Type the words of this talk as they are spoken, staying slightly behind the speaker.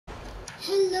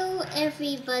Hello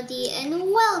everybody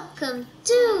and welcome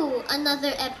to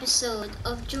another episode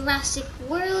of Jurassic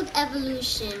World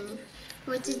Evolution,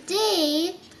 where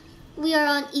today we are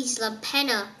on Isla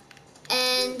Pena.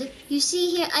 And you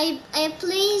see here I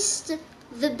placed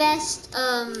the best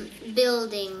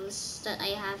buildings that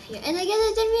I have here. And I guess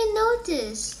I didn't even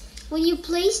notice when you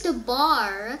place the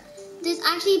bar, there's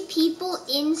actually people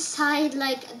inside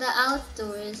like the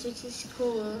outdoors, which is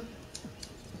cool.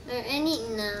 Or any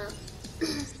no.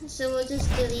 So we'll just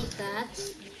delete that.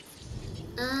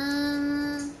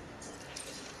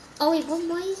 Oh wait,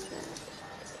 why is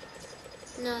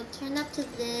that? No, turn up to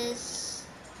this.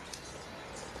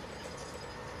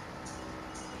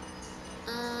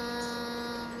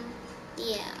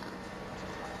 Yeah.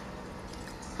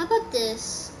 How about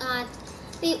this?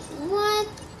 Wait, what?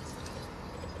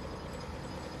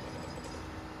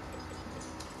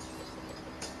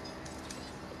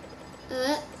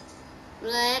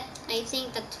 I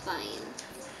think that's fine.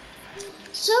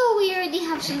 So we already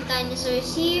have some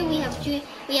dinosaurs here. We have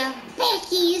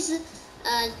Becky's,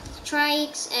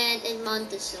 T.REX, and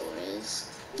Montosaurus.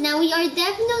 Now we are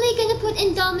definitely gonna put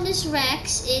Indominus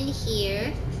Rex in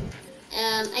here.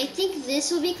 I think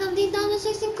this will become the Indominus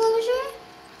Rex enclosure,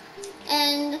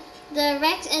 and the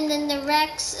Rex, and then the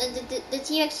Rex, the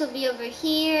T.REX will be over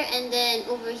here, and then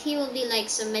over here will be like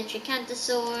some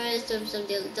Metricantosaurus, some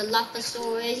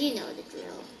Dilophosaurus. You know the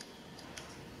drill.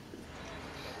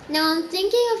 Now I'm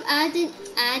thinking of adding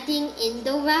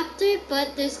Indoraptor,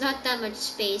 but there's not that much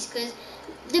space because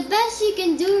the best you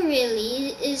can do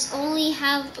really is only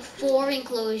have 4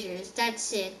 enclosures.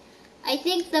 That's it. I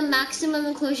think the maximum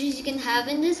enclosures you can have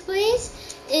in this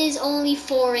place is only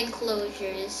 4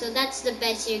 enclosures. So that's the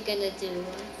best you're gonna do.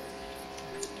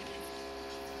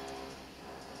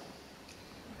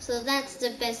 So that's the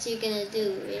best you're gonna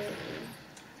do really.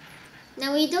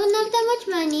 Now we don't have that much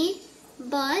money,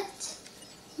 but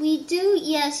we do,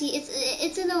 yeah, see,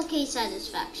 it's an okay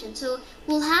satisfaction. So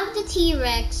we'll have the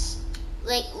T.REX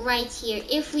like right here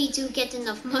if we do get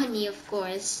enough money, of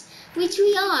course, which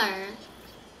we are.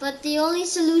 But the only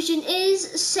solution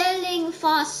is selling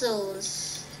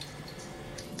fossils.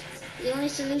 The only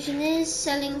solution is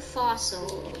selling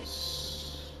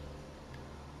fossils.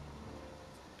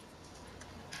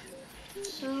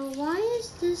 So why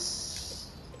is this?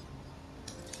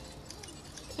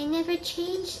 I never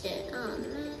changed it. Oh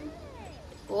man.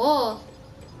 Oh,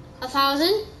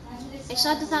 1,000? I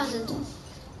saw the 1,000.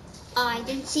 Oh, I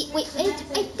didn't see. Wait,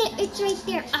 it's right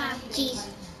there. Ah, jeez.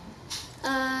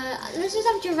 Let's just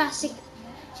have Jurassic.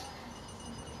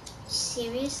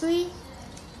 Seriously?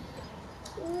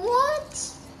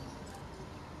 What?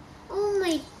 Oh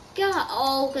my god.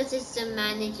 Oh, because it's the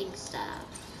managing staff.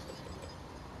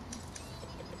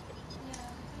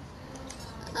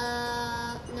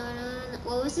 No.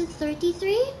 What was it?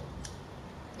 33?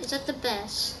 Is that the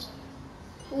best?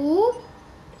 Ooh.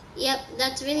 Yep,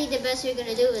 that's really the best you're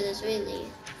gonna do with this, really.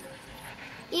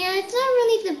 Yeah, it's not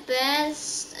really the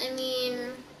best. I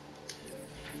mean,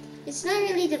 it's not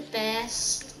really the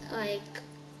best, like,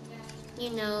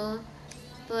 you know,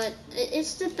 but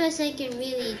it's the best I can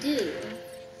really do.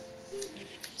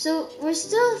 So we're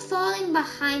still falling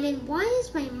behind, and why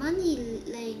is my money,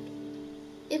 like,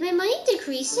 is my money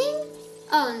decreasing?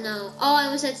 Oh no, oh, I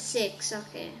was at 6,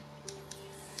 okay.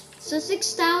 So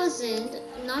 6,000,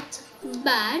 not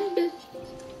bad.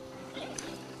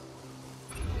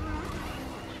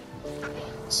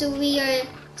 So we are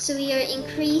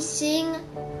increasing.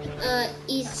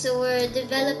 So we're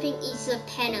developing Isla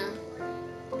Pena.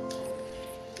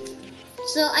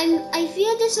 So I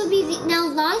feel this will be now.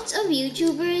 Lots of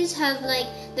YouTubers have like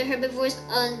the herbivores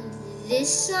on this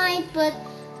side, but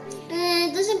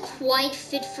it doesn't quite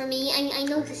fit for me. I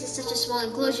know this is such a small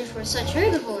enclosure for such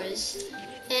herbivores.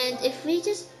 And if we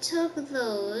just took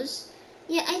those,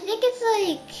 yeah, I think it's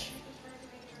like,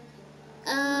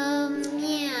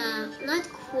 yeah, not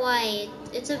quite.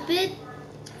 It's a bit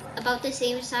about the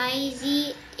same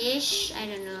size-ish, I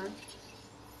don't know.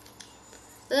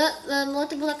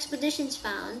 Multiple expeditions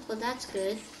found, well that's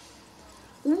good.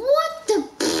 What the,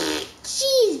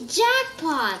 jeez,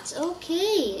 jackpot,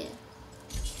 okay.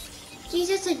 Jeez,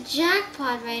 that's a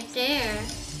jackpot right there.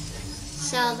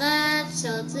 Sell that,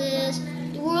 sell this.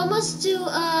 We're almost to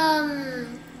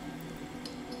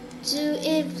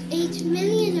 8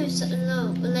 million or so,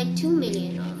 no, like 2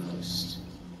 million almost.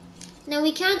 Now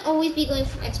we can't always be going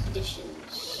for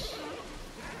expeditions,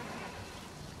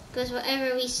 because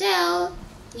whatever we sell,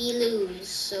 we lose,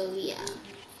 so yeah.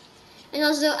 And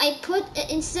also, I put,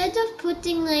 instead of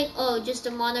putting like, oh, just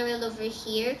the monorail over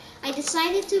here, I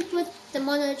decided to put the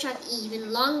monorail track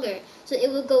even longer. So it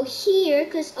will go here,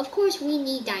 because of course we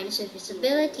need dinosaur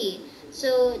visibility.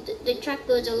 So the track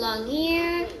goes along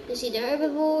here, you see the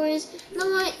herbivores.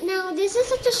 Now this is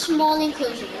such a small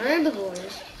enclosure for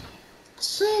herbivores.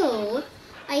 So,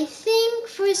 I think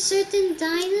for certain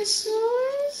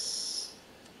dinosaurs,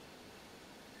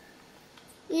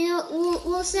 you know,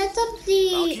 we'll set up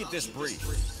the... I'll keep this brief.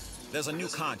 There's a new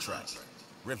contract.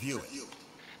 Review it.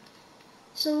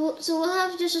 So we'll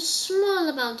have just a small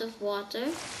amount of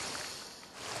water.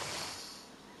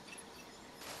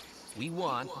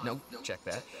 Check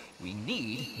that. We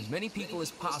need as many people as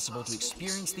possible to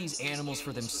experience these animals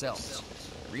for themselves.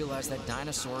 Realize that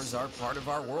dinosaurs are part of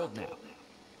our world now.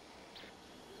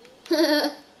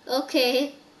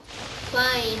 Okay,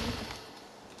 fine.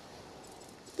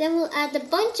 Then we'll add a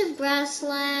bunch of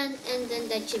grassland and then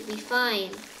that should be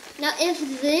fine. Now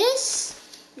if this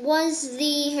was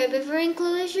the herbivore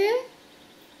enclosure,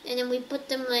 and then we put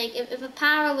them like, if a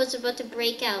power was about to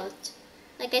break out,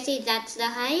 like I say, that's the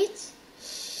height.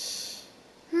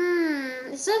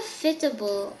 It's not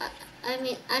fittable. I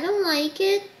mean, I don't like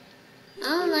it.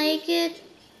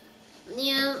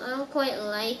 Yeah, I don't quite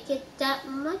like it that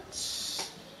much.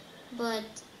 But,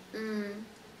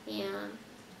 yeah.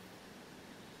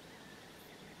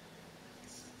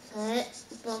 Wait.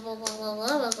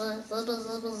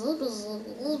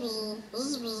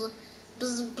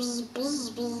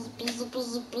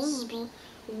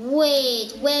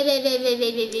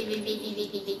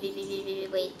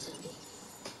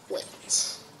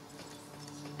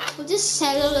 We'll just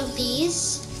sell all of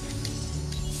these.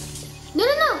 No.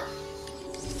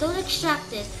 Don't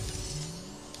extract it.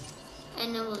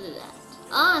 And then we'll do that.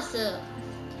 Awesome.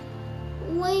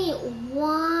 Wait,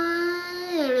 what?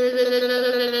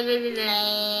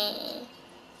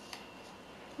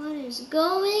 What is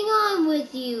going on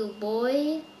with you,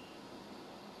 boy?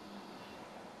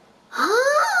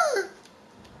 Huh?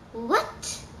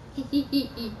 What?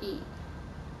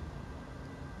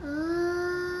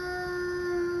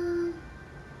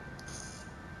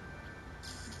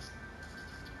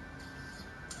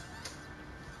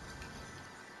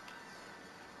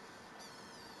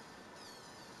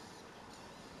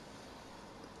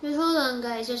 Just hold on,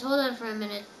 guys. Just hold on for a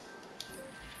minute.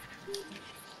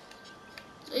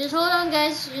 Just hold on,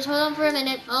 guys. Just hold on for a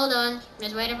minute. Hold on.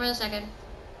 Just waiting for a second.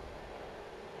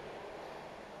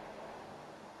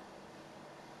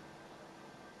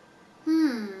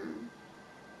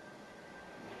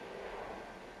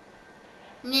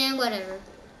 Nah, whatever.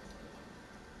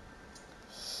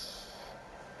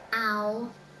 Ow.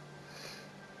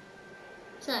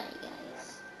 Sorry,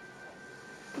 guys.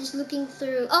 Just looking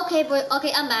through. Okay,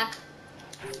 I'm back.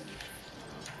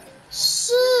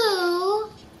 So,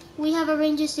 we have a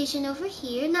ranger station over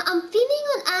here. Now, I'm feeling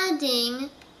on adding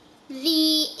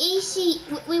the AC...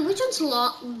 Wait, which one's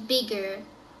bigger?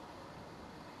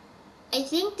 I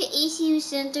think the ACU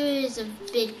center is a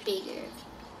bit bigger.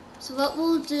 So what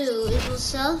we'll do is we'll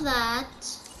sell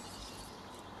that.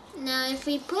 Now, if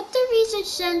we put the research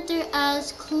center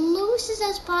as close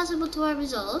as possible to our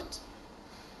result,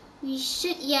 we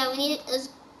should... Yeah, we need it as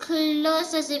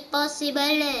close as it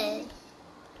possible.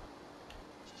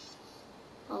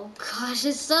 Oh gosh,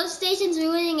 the substation's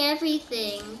ruining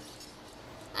everything.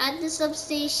 Add the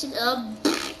substation up.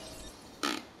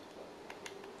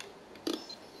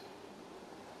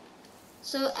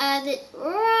 So add it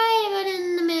right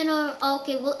in the middle.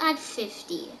 Okay, we'll add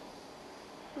 50.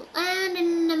 We'll add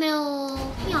in the middle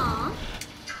here.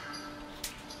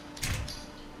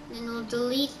 Then we'll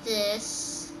delete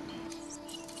this.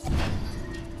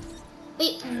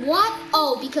 Wait, what?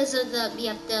 Oh, because of the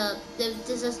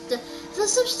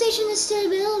substation is still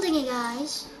building it,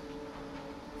 guys.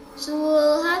 So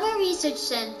we'll have a research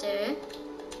center.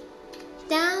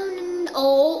 Down and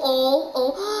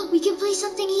oh, we can place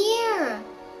something here.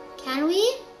 Can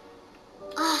we?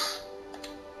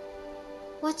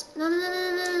 What?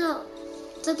 No.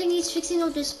 Something needs fixing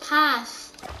of this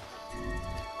path.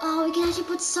 Oh, we can actually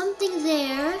put something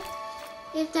there.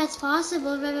 If that's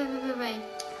possible. Right.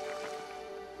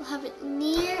 We'll have it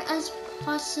near as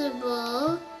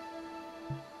possible.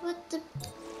 What the...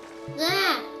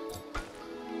 There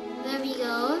we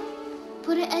go.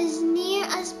 Put it as near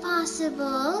as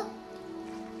possible.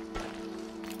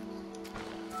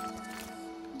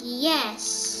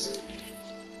 Yes.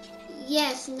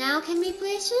 Yes, now can we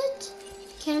place it?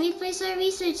 Can we place our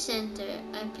research center?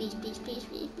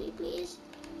 Please.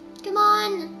 Come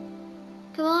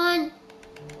on.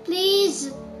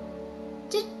 Please.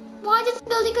 Why does the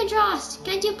building contrast?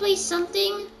 Can't you place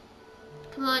something?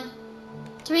 Come on.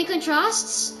 Terrain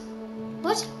contrasts?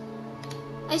 What?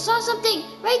 I saw something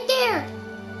right there!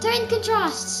 Terrain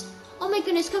contrasts! Oh my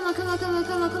goodness, come on, come on, come on,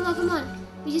 come on, come on, come on.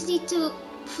 We just need to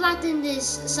flatten this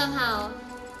somehow.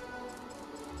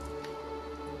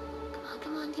 Come on,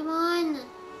 come on, come on.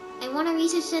 I want a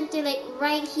research center like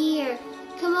right here.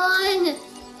 Come on!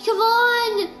 Come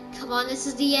on! Come on, this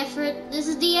is the effort. This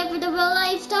is the effort of a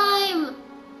lifetime!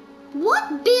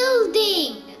 What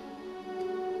building?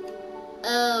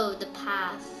 Oh, the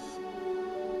path.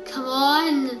 Come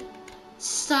on!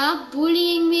 Stop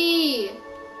bullying me!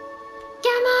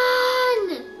 Come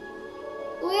on!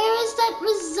 Where is that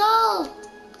result?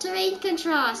 Terrain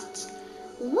contrasts.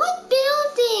 What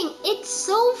building? It's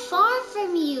so far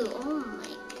from you. Oh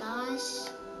my gosh.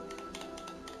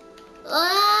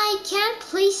 I can't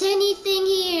place anything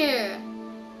here.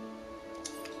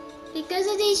 Because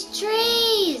of these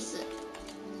trees.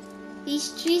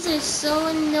 These trees are so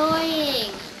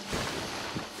annoying.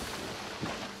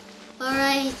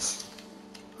 Alright.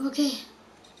 Okay.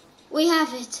 We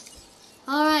have it.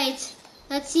 Alright.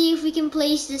 Let's see if we can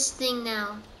place this thing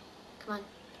now. Come on.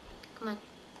 Come on.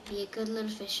 Be a good little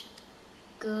fish.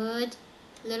 Good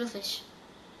little fish.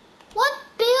 What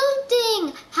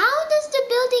building? How does the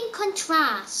building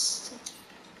contrast?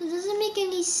 It doesn't make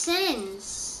any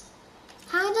sense.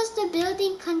 How does the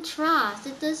building contrast?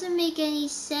 It doesn't make any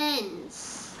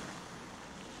sense.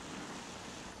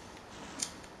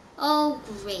 Oh,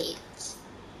 great.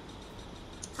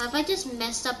 Have I just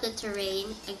messed up the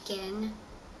terrain again?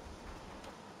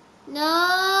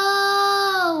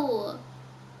 No!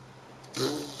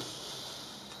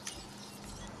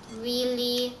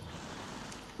 Really?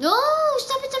 No!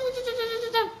 Stop it, stop it, stop it, stop it,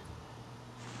 stop it.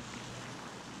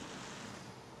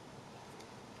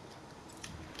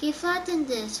 Okay, flatten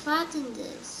this, flatten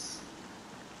this.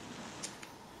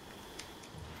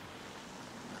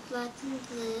 Flatten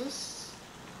this.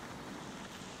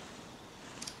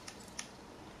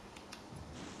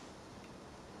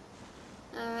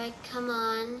 Alright, come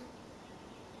on.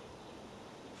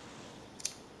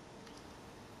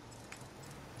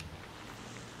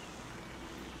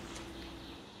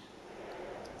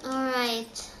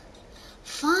 Alright.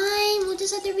 Fine, we'll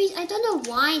just have to reach. I don't know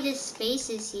why this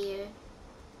space is here.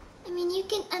 I mean, you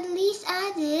can at least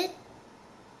add it.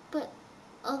 But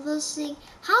all those things.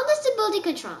 How does the building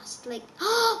contrast? Like,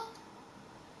 oh,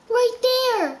 right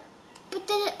there. But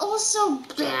then it also,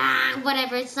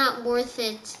 whatever, it's not worth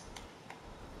it.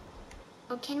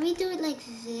 Or can we do it like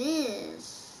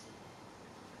this?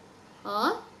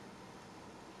 Huh?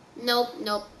 Nope,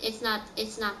 nope, it's not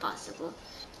possible.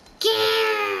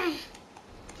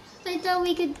 I thought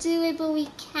we could do it, but we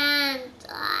can't.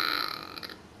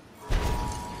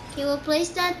 Okay, we'll place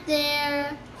that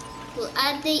there. We'll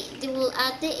add the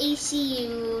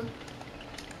ACU.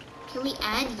 Can we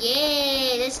add?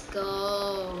 Yay! Let's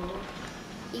go.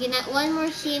 You can add one more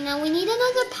here. Now we need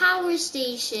another power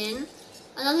station,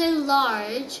 another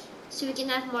large, so we can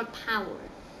have more power.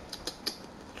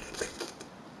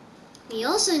 We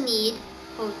also need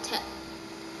hotel.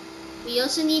 We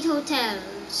also need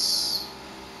hotels.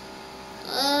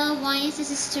 Why is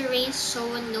this terrain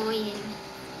so annoying?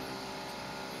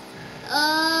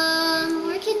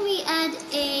 Where can we add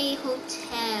a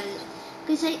hotel?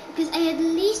 Cause I at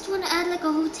least want to add like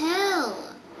a hotel.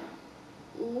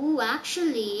 Ooh,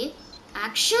 actually,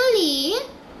 can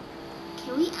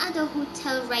we add a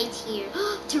hotel right here?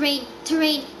 Terrain,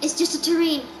 it's just a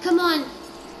terrain. Come on,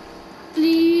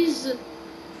 please.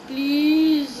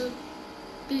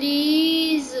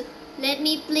 Let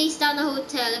me place down a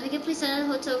hotel. If I can place down a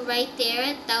hotel right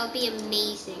there, that would be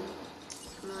amazing.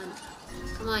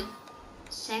 Come on.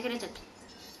 Second attempt.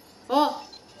 Oh,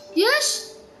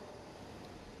 yes!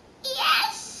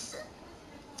 Yes!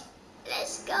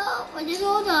 Let's go. But just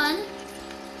hold on.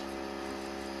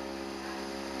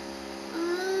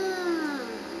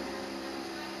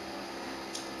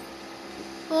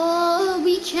 Oh,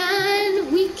 we can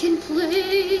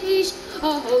place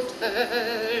a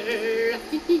hotel.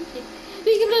 We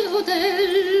can place a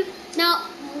hotel. Now,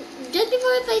 just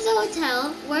before we place a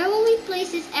hotel, where will we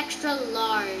place this extra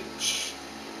large?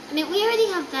 I mean, we already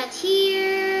have that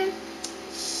here.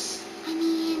 I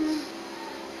mean,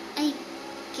 I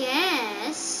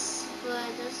guess,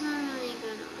 but that's not really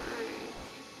gonna work.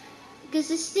 Because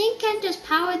this thing can't just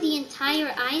power the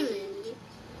entire island.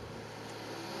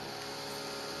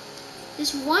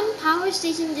 This one power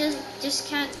station just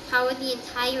can't power the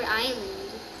entire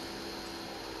island.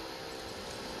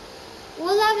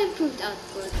 We'll have improved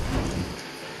output.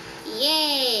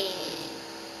 Yay!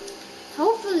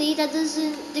 Hopefully that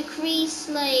doesn't decrease,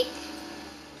 like...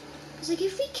 Because, like,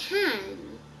 if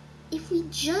we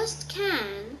just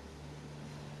can...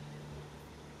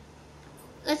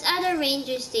 let's add a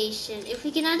ranger station. If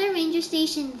we can add a ranger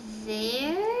station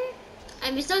there, I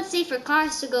mean, it's not safe for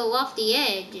cars to go off the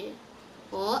edge.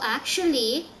 Oh,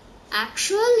 actually,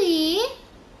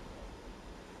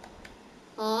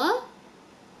 oh,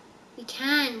 we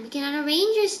can add a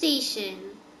ranger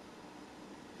station.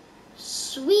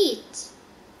 Sweet.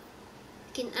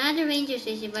 We can add a ranger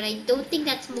station, but I don't think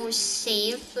that's more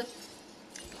safe.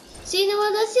 So you know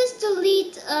what? Let's just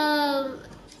delete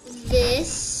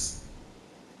this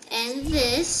and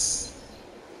this.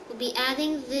 We'll be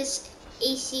adding this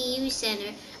ACU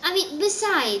center. I mean,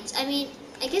 besides, I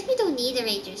guess we don't need a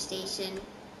ranger station.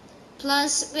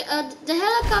 Plus, the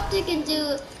helicopter can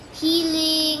do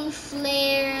healing,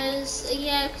 flares.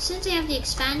 Yeah, since we have the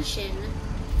expansion,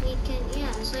 we can,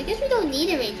 yeah. So I guess we don't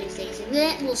need a ranger station.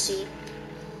 We'll see.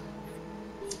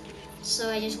 So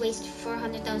I just wasted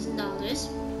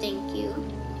 $400,000. Thank you.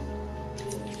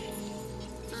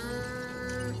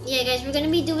 Yeah, guys, we're gonna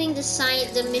be doing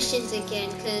the missions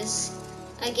again, cause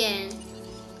again,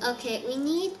 okay, we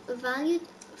need valued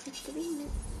for 3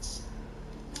 minutes.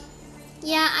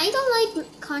 Yeah, I don't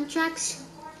like contracts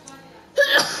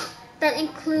that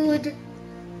include,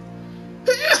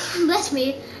 bless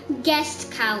me,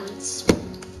 guest counts,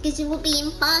 because it will be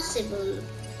impossible.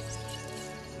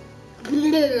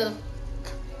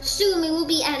 Soon we will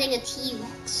be adding a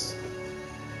T.REX.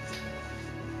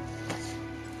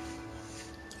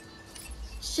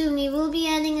 Soon we will be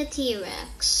adding a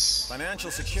T.REX.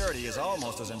 Financial security is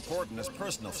almost as important as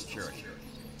personal security.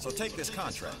 So take this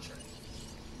contract.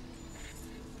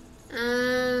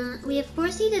 We of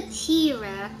course need a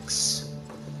T.REX.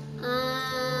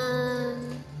 I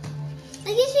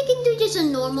guess we can do just a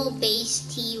normal base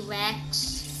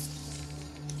T.REX.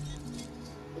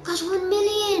 Gosh, 1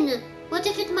 million! What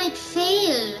if it might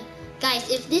fail? Guys,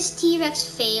 if this T.REX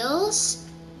fails,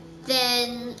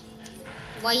 then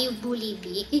why you bully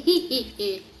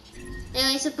me? And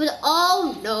I suppose,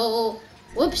 oh no!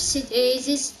 Whoopsie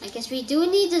daisies. I guess we do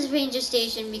need this ranger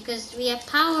station because we have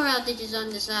power outages on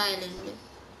this island.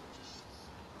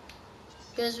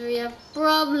 Because we have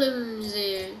problems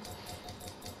here.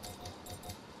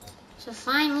 So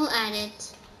fine, we'll add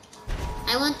it.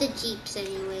 I want the jeeps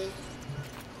anyway.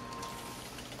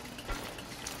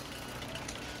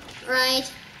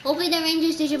 Right. Hopefully the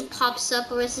ranger station pops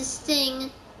up, or else this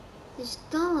thing is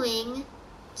going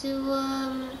to,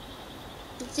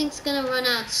 the thing's gonna run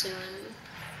out soon.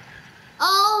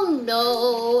 Oh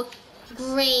no!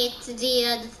 Great,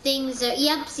 the things are,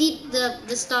 yep, see,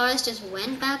 the stars just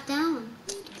went back down.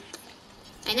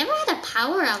 I never had a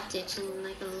power outage in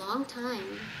like a long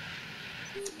time.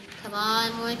 Come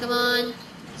on, boy, come on.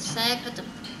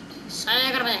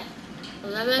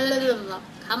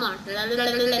 Come on.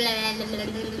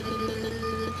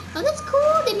 Oh, that's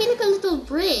cool. They made like a little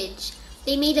bridge.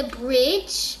 They made a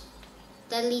bridge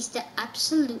that leads to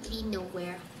absolutely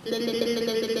nowhere.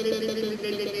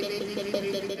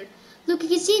 Look, you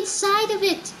can see inside of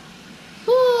it.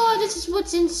 Oh, this is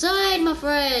what's inside, my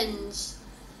friends.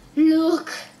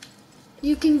 Look,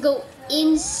 you can go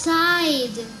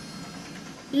inside.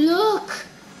 Look,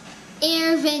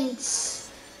 air vents.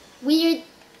 Weird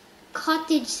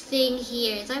cottage thing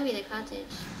here. It's not really a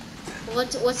cottage.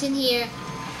 What's in here?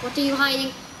 What are you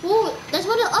hiding? Oh, that's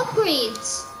one of the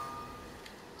upgrades.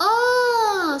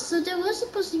 Oh, so there was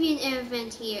supposed to be an air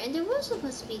vent here, and there was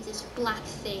supposed to be this black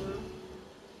thing.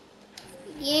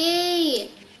 Yay!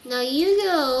 Now you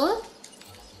go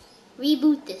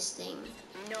reboot this thing.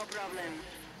 No problem.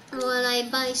 While I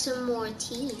buy some more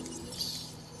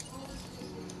teams.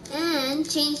 And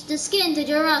change the skin to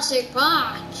Jurassic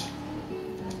Park.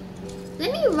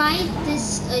 Let me ride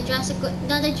this Jurassic World.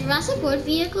 Now the Jurassic World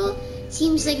vehicle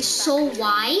seems like so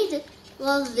wide.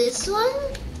 Well, this one,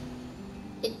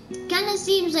 it kind of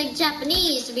seems like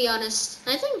Japanese, to be honest.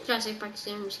 I think Jurassic Park is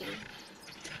in here.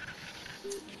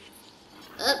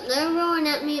 Oh, they're rolling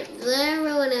at me. They're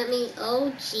rolling at me.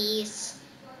 Oh, jeez.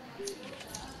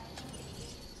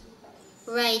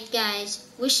 Right, guys.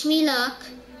 Wish me luck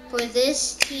for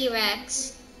this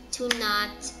T.REX to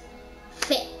not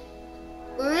fit.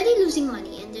 We're already losing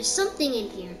money, and there's something in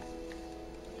here.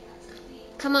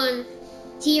 Come on,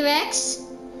 T.REX,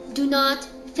 do not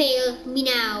fail me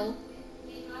now.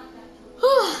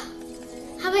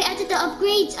 Have I added the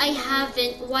upgrades? I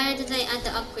haven't. Why did I add the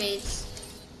upgrades?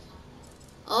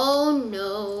 Oh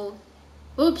no.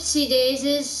 Oopsie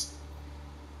daisies.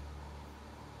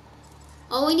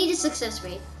 All we need is success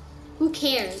rate. Who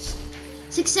cares?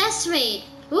 Success rate.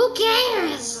 Who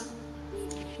cares?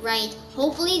 Right.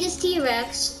 Hopefully this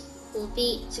T.REX will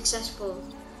be successful.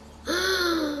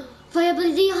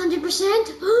 Viability 100%.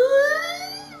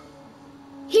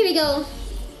 Here we go.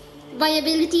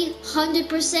 Viability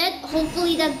 100%.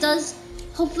 Hopefully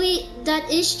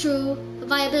that is true.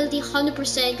 Viability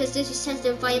 100% because this says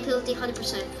the viability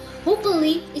 100%.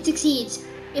 Hopefully it succeeds.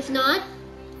 If not,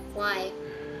 why?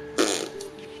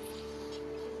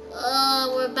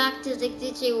 We're back to the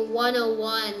teaching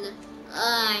 101.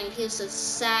 I feel so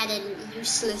sad and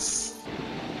useless.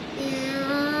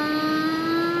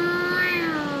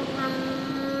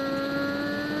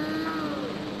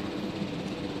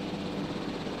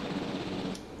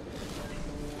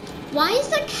 Why is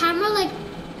the camera like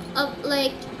up,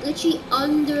 like literally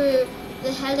under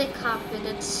the helicopter?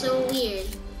 That's so weird.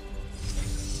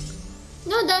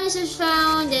 No dinosaurs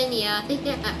found, and yeah.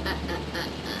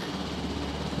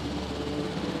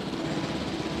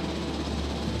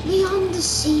 Beyond the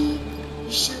sea,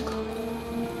 we shall go.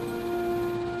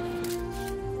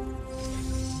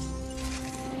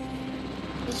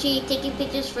 Literally taking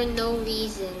pictures for no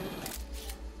reason.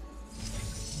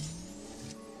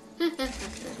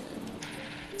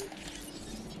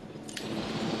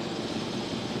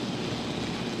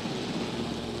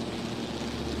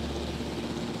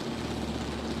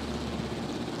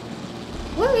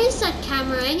 Where is that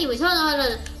camera anyways? Hold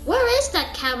on. Where is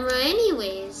that camera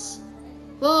anyways?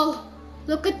 Whoa,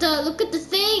 look at the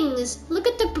things. Look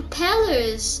at the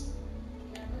propellers.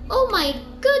 Oh my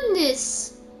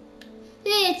goodness.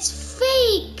 It's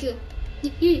fake.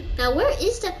 Now where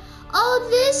is the... Oh,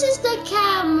 this is the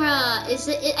camera. Is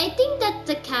it? I think that's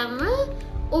the camera,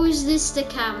 or is this the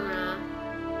camera?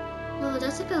 Oh,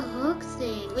 that's like a hook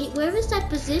thing. Wait, where is that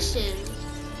position?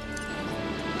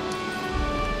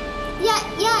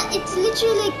 Yeah, it's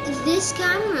literally like this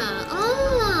camera.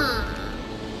 Ah.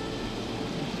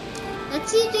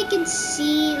 Let's see if they can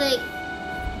see like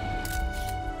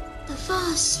the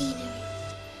vast scenery.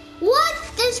 What?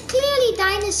 There's clearly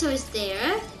dinosaurs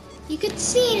there. You could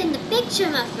see it in the picture,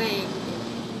 my friend.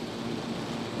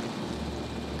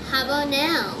 How about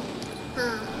now?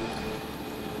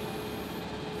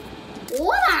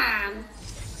 What?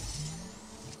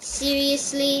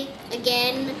 Seriously?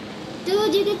 Again?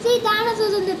 Dude, you can see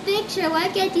dinosaurs in the picture. Why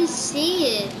can't you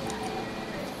see it?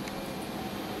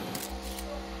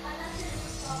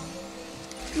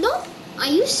 No? Are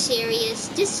you serious?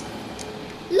 Just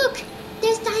look.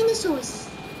 There's dinosaurs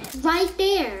right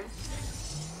there.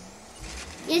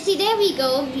 Yeah, see, there we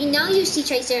go. Now you see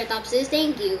Triceratopses.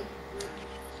 Thank you.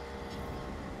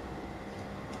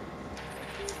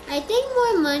 I think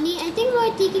more money. I think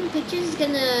more taking pictures is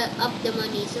gonna up the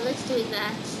money. So let's do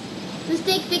that. Let's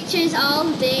take pictures all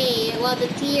day while the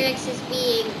T.REX is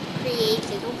being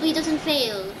created. Hopefully it doesn't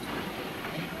fail.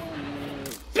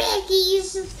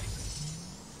 Piggies!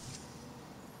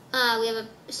 We have a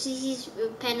CC's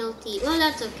penalty. Well,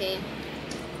 that's okay.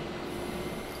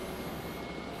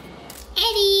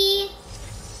 Eddie!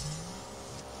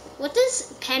 What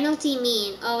does penalty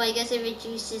mean? Oh, I guess it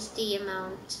reduces the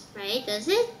amount, right? Does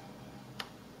it?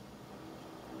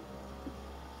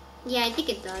 Yeah, I think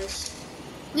it does.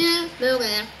 Yeah,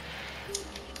 okay.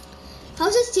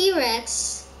 How's this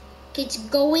T.REX? It's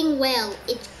going well.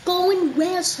 It's going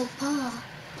well so far.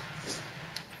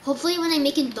 Hopefully when I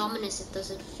make Indominus it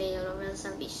doesn't fail, or else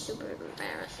that'd be super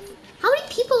embarrassing. How many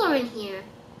people are in here?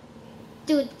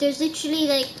 Dude, there's literally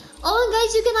like... Oh, and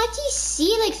guys, you can actually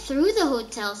see like through the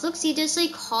hotels. Look, see, there's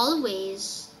like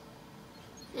hallways.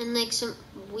 And like some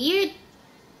weird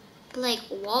like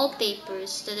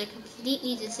wallpapers that are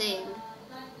completely the same.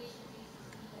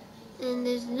 And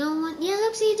there's no one... Yeah,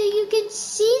 look, see, you can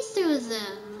see through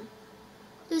them.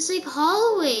 There's like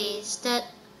hallways that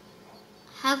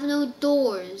have no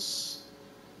doors.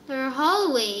 There are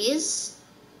hallways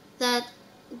that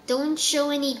don't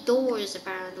show any doors,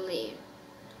 apparently.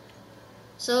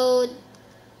 So,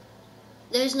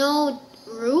 there's no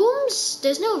rooms?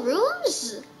 There's no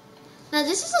rooms? Now,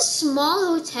 this is a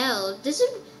small hotel. This is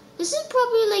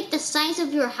probably like the size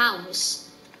of your house.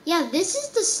 Yeah, this is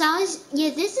the size.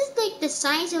 Yeah, this is like the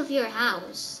size of your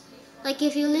house. Like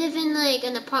if you live in like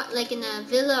in a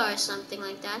villa or something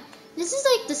like that. This is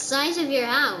like the size of your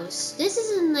house. This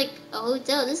isn't like a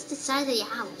hotel. This is the size of your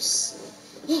house.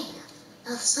 Yeah,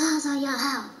 the size of your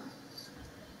house.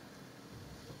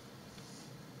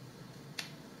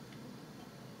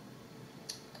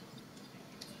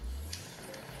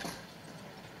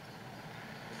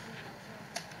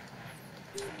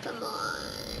 Come on.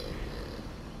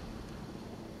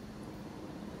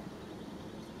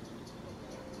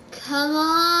 Come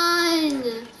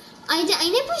on. I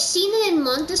never seen it in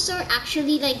Montessori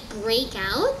actually like break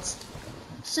out.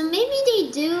 So maybe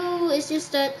they do. It's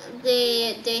just that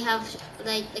they have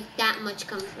like that much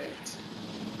comfort.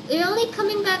 They're only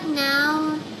coming back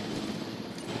now.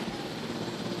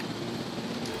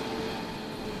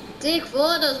 Take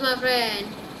photos, my friend.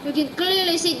 You can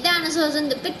clearly see dinosaurs in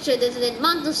the picture. There's a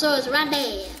Montosaurus right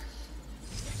there.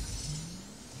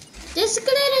 There's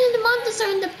clearly the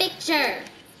Montosaur in the picture.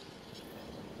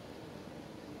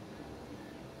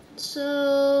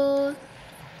 So,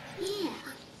 yeah.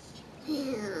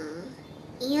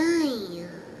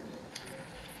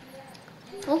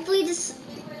 Hopefully this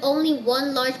only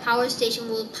one large power station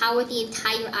will power the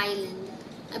entire island.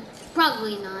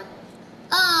 Probably not.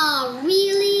 Oh,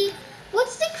 really?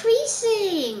 What's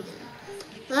decreasing?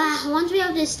 Once we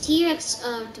have this T.REX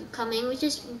coming, which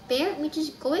is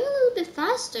going a little bit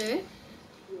faster,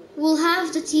 we'll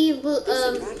have the This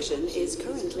attraction is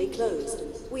currently closed.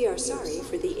 We are sorry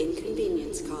for the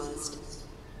inconvenience caused.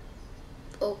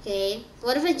 Okay.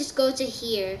 What if I just go to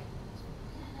here?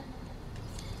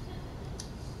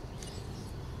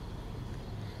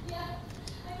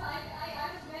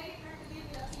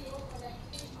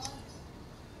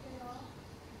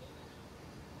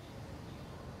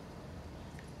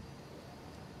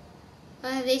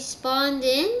 Have they spawned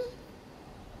in?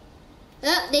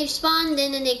 Oh, they've spawned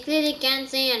in and they clearly can't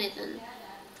say anything.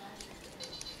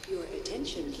 Your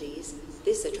attention, please.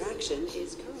 This attraction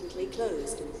is currently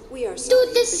closed. We are sorry.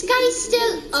 Dude, this guy's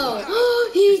still.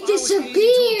 Oh, he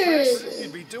disappeared.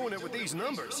 You'd be doing it with these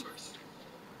numbers.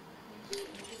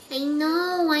 I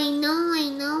know.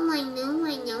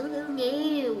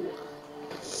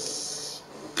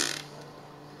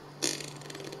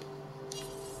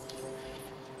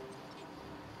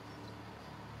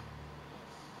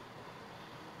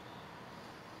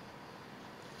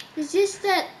 It's just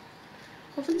that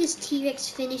hopefully this T.REX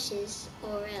finishes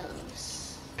or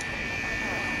else.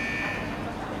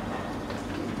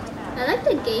 I like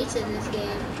the gates in this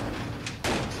game.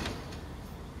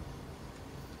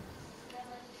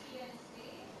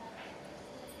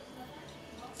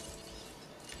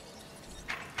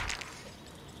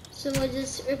 So we'll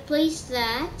just replace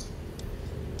that.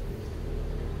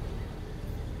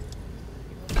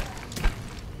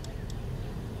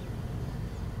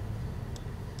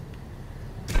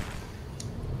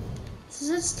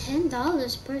 So that's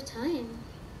 $10 per time.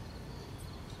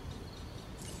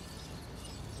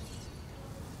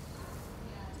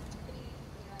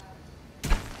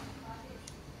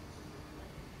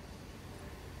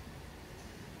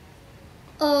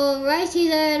 Alrighty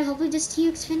then, hopefully this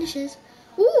T.REX finishes.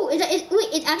 Ooh,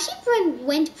 it actually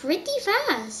went pretty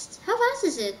fast. How fast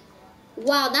is it?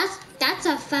 Wow, that's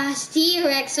a fast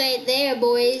T.REX right there,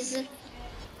 boys.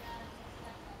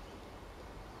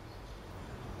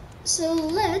 So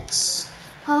let's,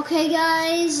 okay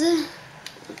guys,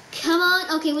 come on.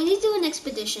 Okay, we need to do an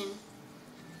expedition.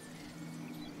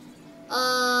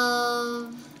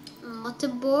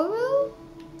 Motaboro?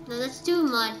 No, that's too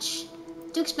much.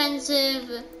 Too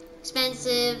expensive.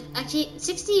 Actually,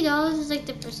 $60 is like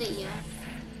the percent, yeah.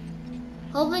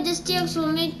 Hopefully this T.REX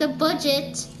will make the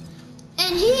budget.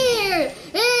 And here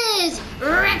is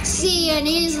Rexy and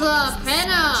Isla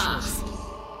Pena.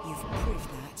 You've proved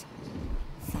that.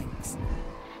 Thanks.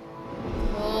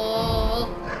 Oh,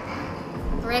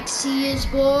 Rexy is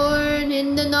born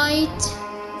in the night.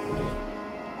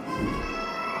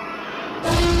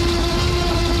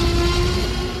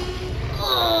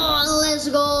 Oh, let's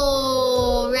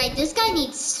go. Right, this guy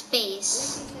needs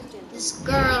space. This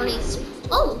girl needs.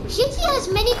 Oh, she has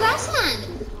many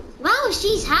grassland. Wow,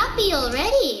 she's happy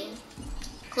already.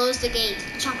 Close the gate.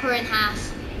 Chop her in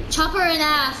half. Chop her in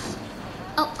half.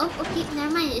 Oh, okay,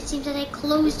 never mind. It seems that I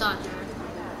closed on her.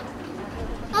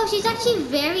 Oh, she's actually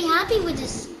very happy with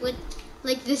this,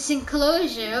 this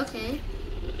enclosure. Okay.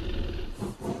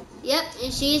 Yep,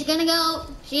 and she's gonna go.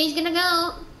 She's gonna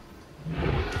go.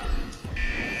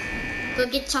 Go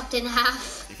get chopped in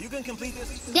half. If you can complete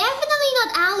this. Definitely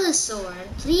not Allosaur.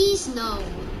 Please no.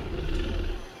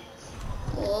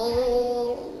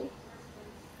 Oh.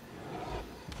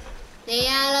 The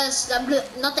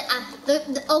Allosaur. Not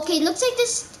the. Okay, looks like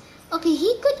this. Okay,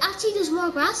 he could actually use more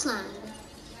grassland.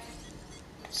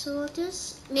 So we'll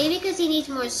just. Maybe because he needs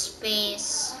more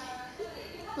space.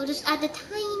 We'll just add a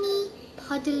tiny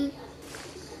puddle.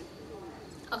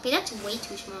 Okay, that's way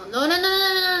too small.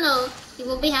 No. He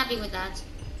won't be happy with that.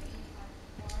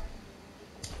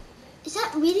 Is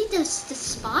that really the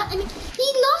spot? I mean,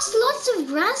 he lost lots of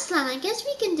grassland. I guess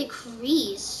we can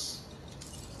decrease.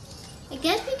 Like,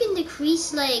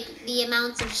 the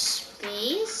amount of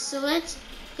space. So let's...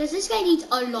 Because this guy needs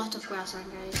a lot of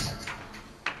grassland, guys.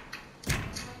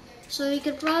 So we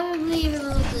could probably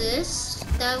remove this.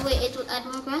 That way it will add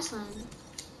more grassland.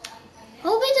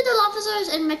 Hoping that the Dilophosaurus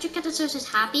and Metrocatosaurus is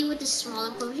happy with this small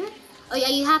enclosure. Oh, yeah,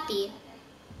 are you happy?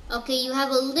 Okay, you have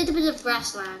a little bit of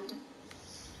grassland.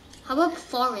 How about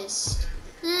forest?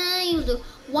 You do.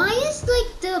 Why is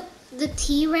like the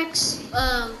T.REX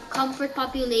comfort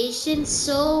population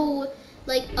so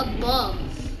like above?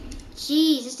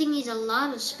 Jeez, this thing needs a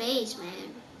lot of space,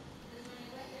 man.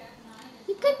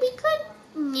 We could.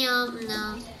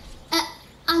 No.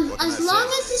 As long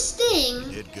as this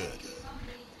thing, You did good.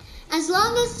 as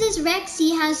long as this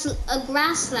Rexy has a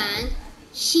grassland,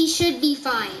 she should be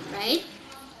fine, right?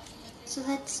 So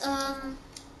let's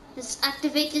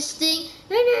activate this thing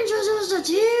and introduce the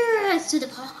T.REX to the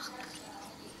park.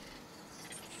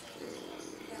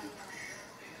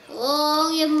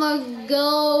 Oh, you have more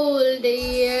gold.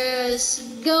 Yes,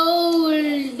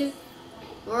 gold.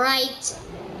 Right.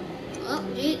 Oh,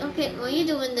 gee, okay, what are you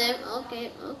doing there?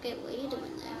 Okay, what are you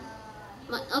doing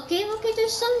there? Okay,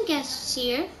 there's some guests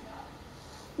here.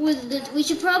 We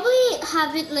should probably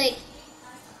have it like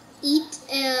eat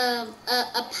a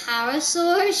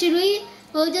parasaur, should we?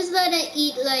 We'll just let it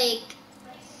eat like,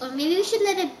 or maybe we should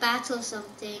let it battle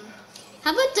something.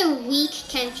 How about the weak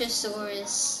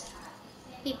Kentrosaurus?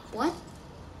 Wait, what?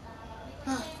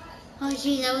 Oh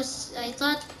gee, I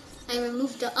thought I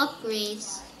removed the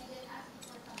upgrades.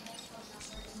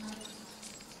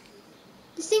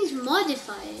 This thing's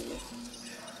modified.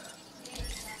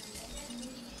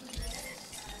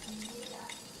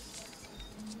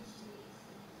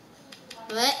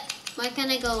 What? Why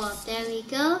can't I go up? There we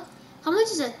go. How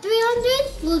much is it?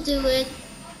 300? We'll do it.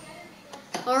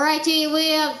 Alrighty,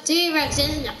 we have T.REX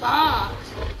in the park.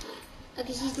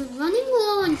 Okay, she's running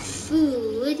low on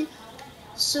food.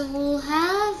 So we'll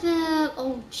have,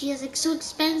 oh gee, it's like so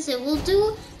expensive. We'll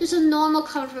do just a normal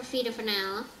comfort feeder for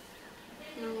now.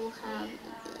 And we'll have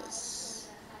this.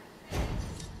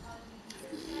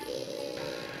 Yeah.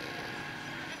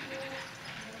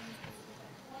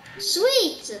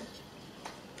 Sweet!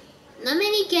 Not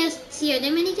many guests here. Are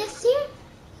there many guests here?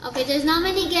 Okay, there's not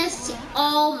many guests here.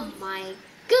 Oh my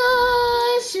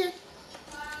gosh!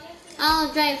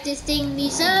 I'll drive this thing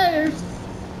myself.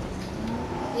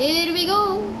 Here we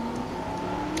go.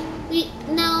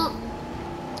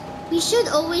 We should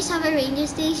always have a ranger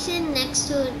station next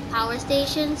to a power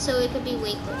station so it could be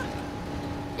way quicker.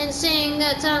 And saying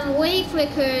that I'm way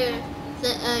quicker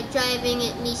driving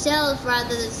it myself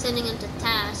rather than sending them to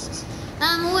tasks.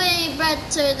 I'm way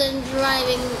better than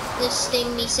driving this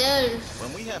thing myself.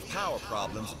 When we have power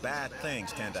problems, bad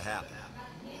things tend to happen.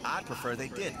 I'd prefer they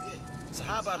didn't. So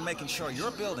how about making sure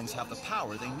your buildings have the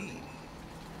power they need?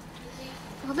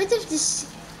 How about if this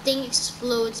thing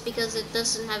explodes because it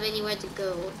doesn't have anywhere to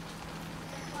go?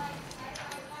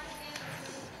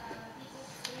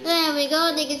 There we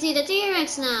go, they can see the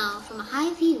T.REX now from a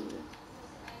high view.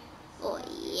 Oh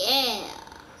yeah.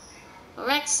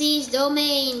 Rexy's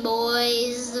domain,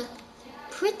 boys.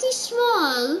 Pretty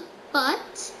small,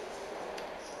 but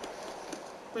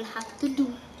we'll have to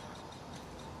do.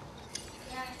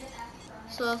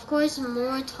 So of course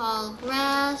more tall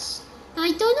grass. Now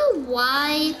I don't know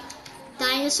why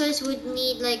dinosaurs would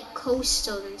need like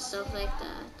coastal and stuff like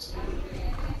that.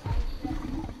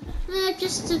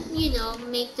 Just to, you know,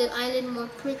 make the island more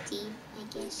pretty, I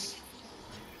guess.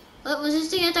 What, was this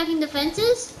thing attacking the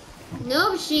fences?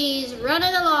 Nope, she's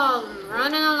running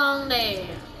along there.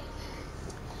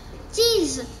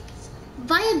 Jeez,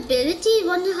 viability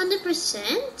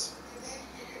 100%?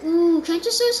 Ooh,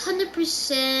 Kentrosaurus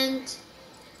 100%.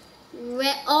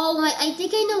 Oh my, I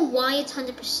think I know why it's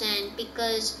 100%,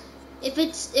 because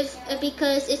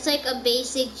because it's like a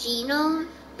basic genome,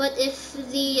 but if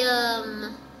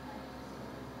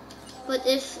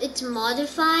it's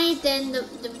modified, then the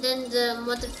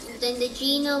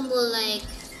genome will like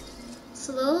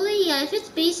slowly. Yeah, if it's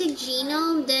basic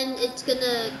genome, then it's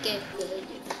gonna get good.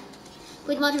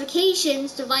 With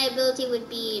modifications, the viability would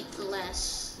be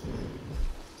less.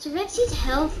 So Rexy's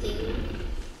healthy.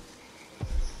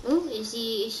 Oh, is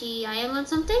she eyeing on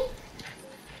something?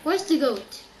 Where's the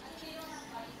goat?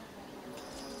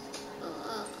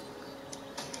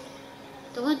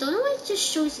 Don't know why it just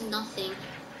shows nothing.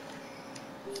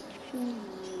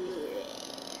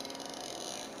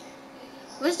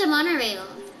 Where's the monorail?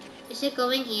 Is it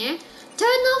going here?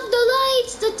 Turn off the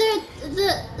lights! The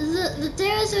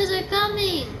pterosaurs are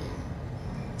coming!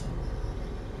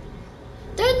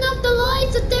 Turn off the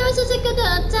lights! The pterosaurs are gonna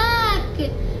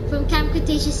attack! From Camp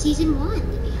Cretaceous Season 1. If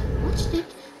you haven't watched it,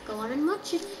 go on and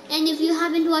watch it. And if you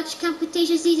haven't watched Camp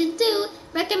Cretaceous Season 2,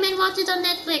 recommend watch it on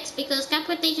Netflix, because Camp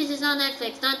Cretaceous is on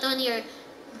Netflix, not on your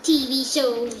TV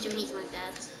shows or anything like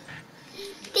that.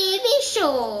 TV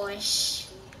shows.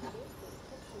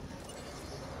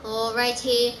 Alright,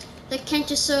 here, the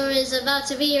Kentrosaur is about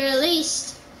to be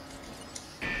released.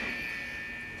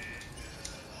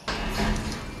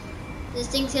 This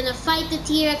thing's gonna fight the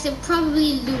T-Rex and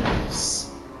probably lose.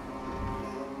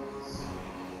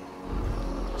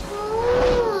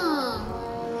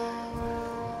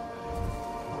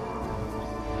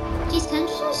 Geez,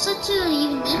 Kendrasaur is such a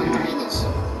unique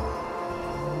dinosaur.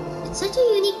 It's such a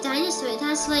unique dinosaur. It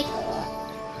has like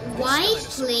wide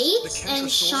plates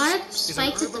and sharp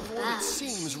spikes at the back. It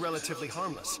seems relatively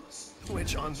harmless,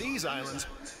 which on these islands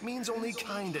means only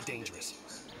kinda dangerous.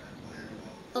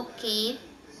 Okay.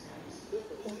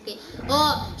 Okay.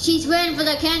 Oh, she's waiting for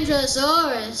the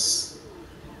Kendrasaurus.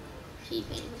 She's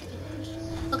waiting for the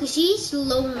Kendrasaurus. Okay, she's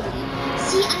lonely.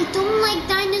 See, I don't like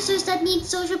dinosaurs that need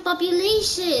social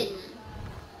population.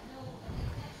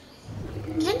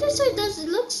 Kendrasaur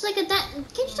looks like a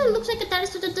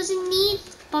dinosaur that doesn't need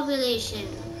population.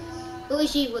 Oh,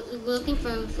 is she looking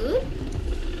for food?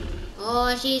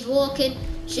 Oh, she's walking.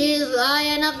 She's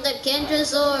eyeing up the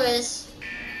Kendrasaurus.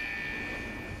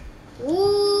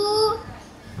 Ooh.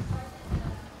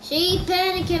 She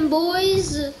panicking,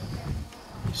 boys.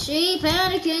 She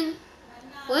panicking.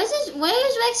 Where's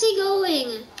Rexy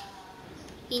going?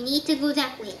 You need to go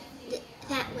that way.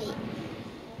 That way.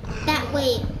 That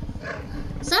way.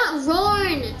 Stop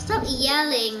roaring. Stop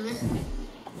yelling.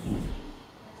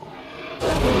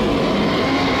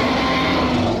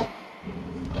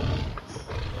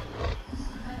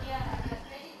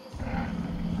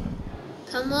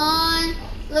 Come on.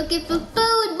 Looking for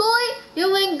food, boy.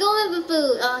 You ain't going for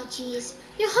food. Oh, jeez.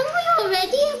 You're hungry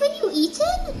already? Haven't you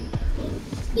eaten?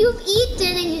 You've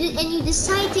eaten and you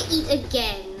decide to eat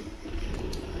again.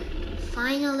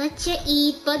 Fine, I'll let you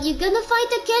eat, but you're gonna fight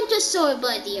the Kendrasaur,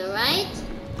 buddy, alright?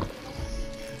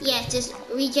 Yeah, just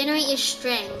regenerate your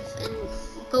strength and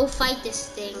go fight this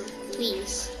thing,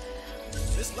 please.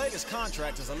 This latest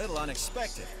contract is a little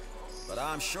unexpected, but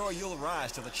I'm sure you'll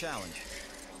rise to the challenge.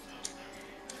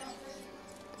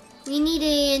 We need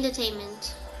a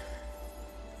entertainment.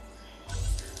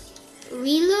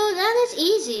 Reload? That is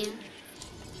easy.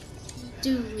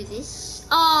 Do this.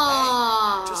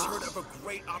 Oh. Just heard of a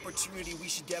great opportunity we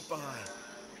should get behind.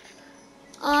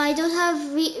 I don't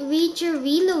have Ranger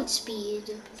reload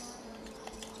speed.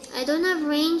 I don't have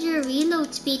Ranger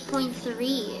reload speed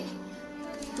 0.3.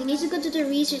 We need to go to the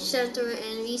research center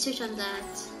and research on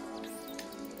that.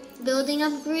 Building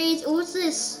upgrades. Oh, what's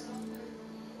this?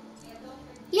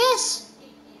 Yes!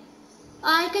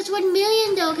 I guess 1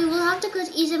 million though. Okay, we'll have to go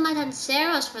to Izamat and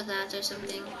Saros for that or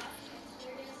something.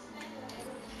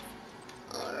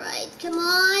 Alright, come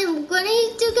on. What are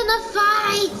you two gonna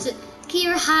fight? Okay,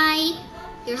 you're high.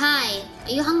 You're high.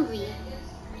 Are you hungry?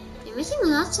 You're missing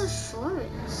lots of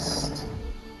forest.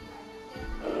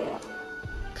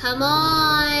 Come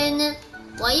on.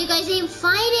 Why you guys ain't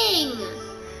fighting?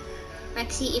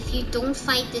 Rexy, if you don't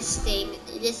fight this thing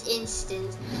this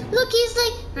instant. Look, he's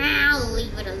like, ah,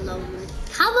 leave it alone.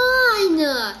 Come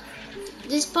on!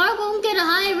 This park won't get a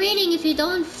high rating if you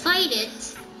don't fight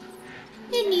it.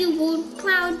 And you won't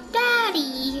proud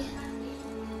daddy.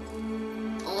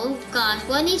 Oh gosh,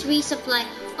 what needs resupply?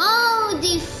 Oh,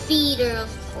 the feeder, of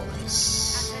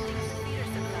course.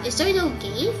 Is there no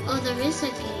gate? Oh, there is a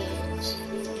gate.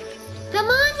 Come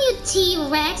on, you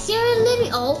T.REX, you're a little...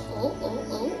 Oh.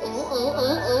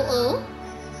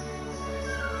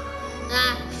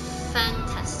 Ah,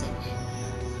 fantastic.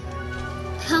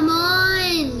 Come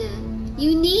on!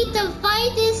 You need to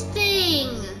fight this thing!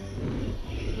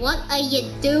 What are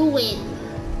you doing?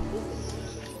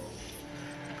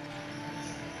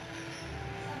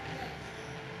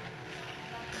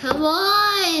 Come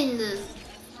on!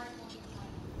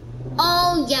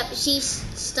 Oh, yep, she's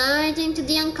starting to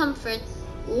the uncomfort.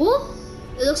 Ooh,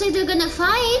 it looks like they're gonna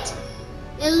fight.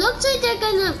 It looks like they're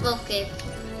gonna... Okay.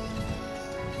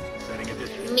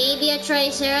 Maybe a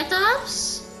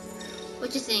Triceratops?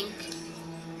 What do you think?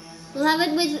 We'll have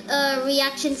it with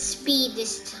reaction speed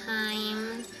this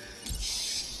time.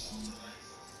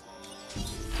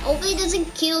 Hopefully it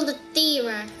doesn't kill the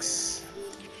T.REX.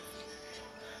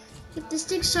 If this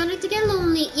thing's starting to get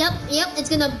lonely. Yep, it's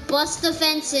gonna bust the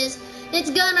fences.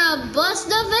 It's gonna bust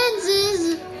the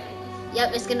fences.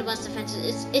 Yep, it's gonna bust the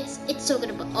fences. It's so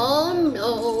gonna bust. Oh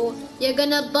no. You're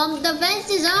gonna bump the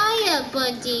fences, are ya,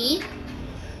 buddy?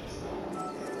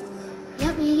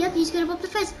 Yep, he's gonna bump the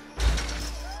fence.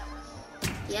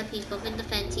 Yep, he's bumping the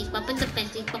fence. He's bumping the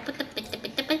fence. He's bumping the fence.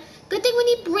 Good thing when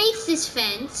he breaks this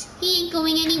fence, he ain't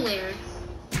going anywhere.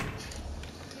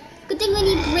 Good thing when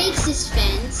he breaks this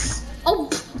fence. Oh,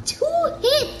 2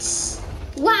 hits!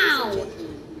 Wow!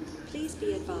 Please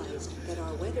be advised that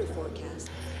our weather forecast.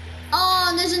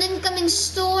 Oh, there's an incoming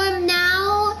storm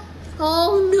now.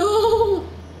 Oh no!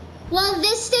 While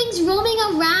this thing's roaming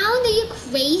around, are you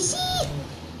crazy?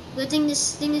 Good thing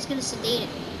this thing is gonna sedate it.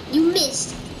 You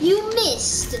missed! You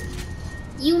missed!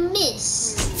 You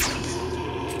missed!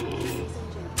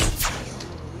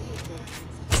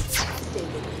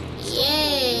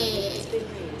 Yay!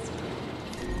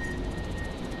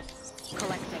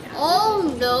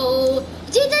 Oh no!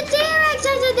 Dude, the T.REX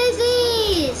has a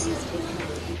disease!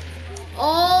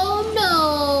 Oh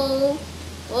no!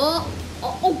 Oh,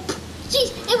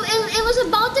 jeez! It was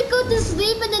about to go to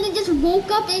sleep and then it just woke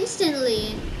up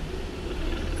instantly.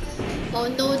 Oh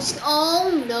no!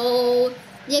 Oh no!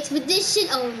 The expedition!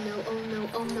 Oh no! Oh no!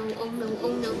 Oh no! Oh no!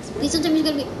 Oh no! Please don't tell me it's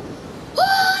gonna be.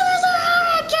 Oh, there's a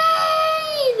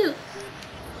hurricane!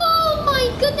 Oh my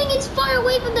good thing it's far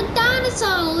away from the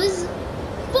dinosaurs.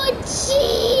 But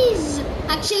jeez!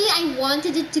 Actually, I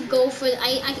wanted it to go for.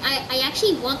 I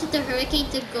actually wanted the hurricane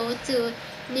to go to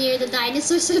near the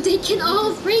dinosaurs so they can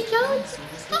all break out.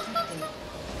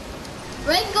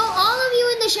 Right, go all of you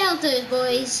in the shelters,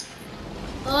 boys.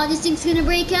 Oh, this thing's gonna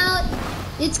break out.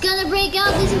 It's gonna break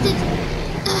out, isn't it?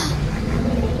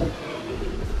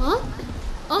 Huh?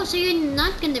 Oh, so you're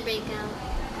not gonna break out.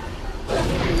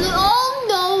 Oh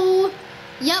no!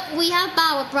 Yep, we have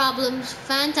power problems.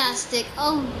 Fantastic.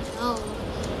 Oh no.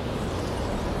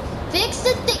 Fix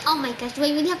the thing. Oh my gosh, do I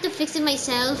really have to fix it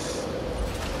myself?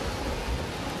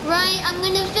 Right, I'm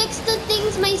gonna fix the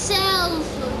things myself.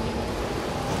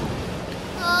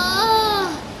 Oh.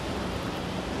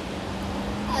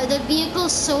 The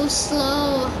vehicle's so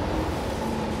slow.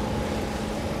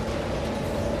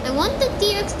 I want the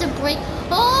T.REX to break.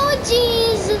 Oh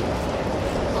jeez.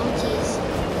 Oh jeez.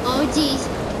 Oh jeez.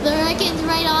 The hurricane's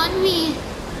right on me.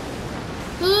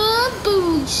 Oh,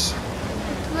 boosh.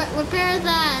 Repair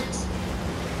that.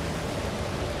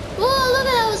 Whoa, look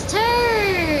at those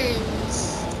turns.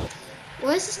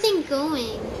 Where's this thing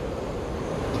going?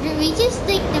 If it reaches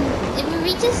the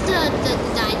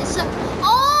dinosaur.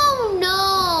 Oh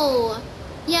no!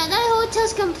 Yeah, that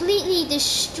hotel's completely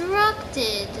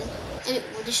destructed.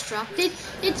 Destructed?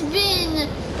 It's been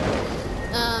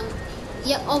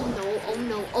yeah, oh no, oh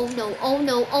no, oh no, oh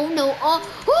no, oh no, oh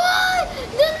what?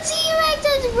 The T.REX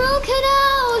has broken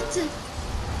out!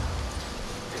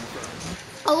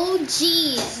 Oh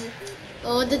jeez.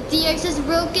 Oh, the T.REX has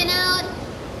broken out.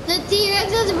 The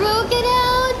T.REX has broken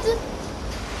out.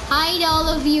 Hide all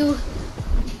of you.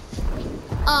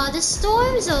 The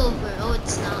storm's over. Oh,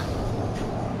 it's not.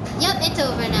 Yep, it's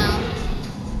over now.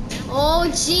 Oh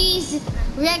jeez.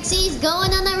 Rexy's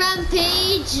going on a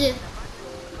rampage.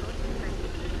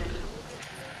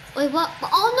 Wait, what?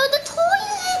 Oh no, the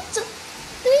toilet!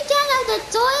 We can't have the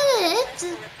toilet!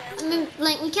 I mean,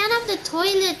 like, we can't have the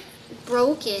toilet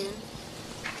broken.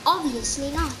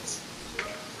 Obviously not.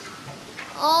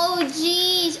 Oh,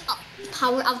 jeez. Oh,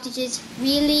 power outages,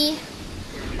 really?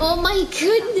 Oh my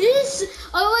goodness!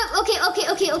 Oh,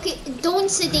 okay. Don't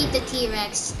sedate the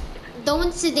T.REX.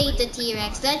 Don't sedate the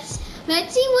T.REX.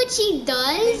 Let's see what she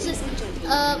does.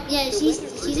 Yeah, she's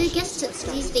I guess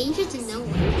she's dangerous to no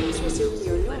one. Please resume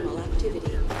your normal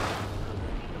activity.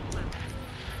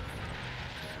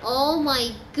 Oh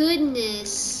my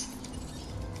goodness.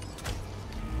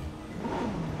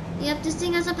 Yep, this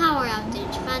thing has a power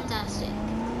outage. Fantastic.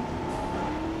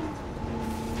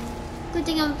 Good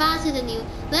thing I'm faster than you.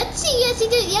 Let's see.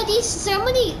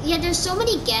 There's so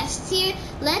many guests here.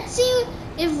 Let's see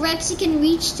if Rexy can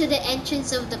reach to the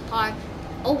entrance of the park.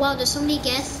 Oh wow, there's so many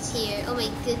guests here. Oh my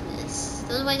goodness.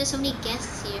 Don't know why there's so many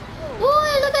guests here.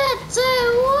 Oh, look at that.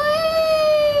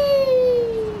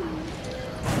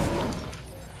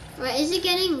 Right, is it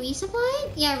getting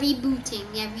resupplied? Yeah, rebooting.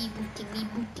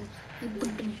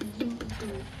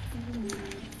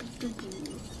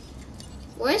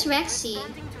 Where's Rexy?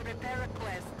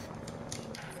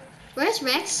 Where's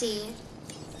Rexy?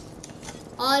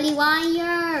 Ollie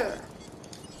Wire!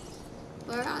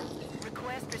 Where are you?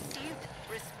 Request received.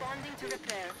 Responding to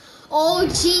repair. Oh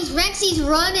jeez, Rexy's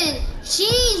running!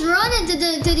 She's running to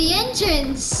the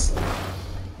entrance!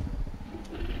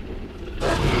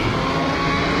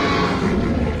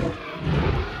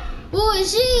 Oh,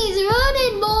 she's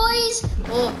running, boys!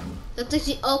 Oh, looks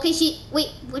like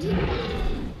wait, what did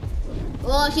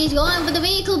Oh, she's going for the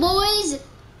vehicle, boys!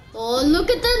 Oh, look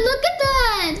at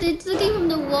that! It's looking from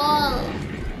the wall.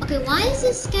 Okay, why is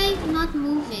this guy not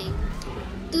moving?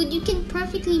 Dude, you can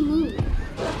perfectly move.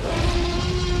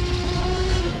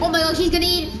 Oh my god, she's gonna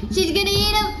eat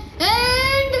him!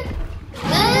 And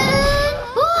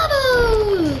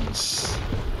whoosh!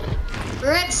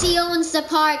 Rexy owns the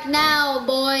park now,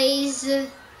 boys.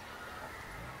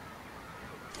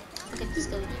 Okay, please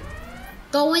go in there.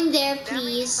 Go in there,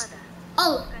 please.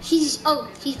 She's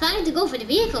planning to go for the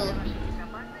vehicle.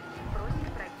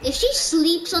 If she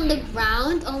sleeps on the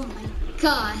ground, oh my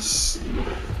gosh.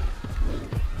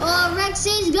 Oh,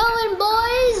 Rexy's going,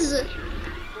 boys.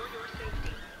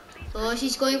 Oh,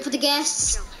 she's going for the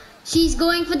guests. She's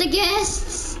going for the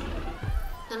guests.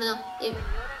 No.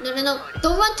 No.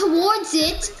 Don't run towards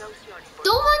it.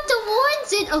 Don't run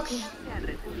towards it. Okay.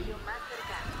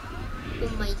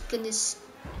 Oh my goodness.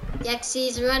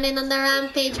 Rexy's running on the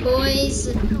rampage, boys.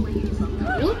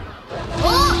 Ooh.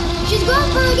 Oh, she's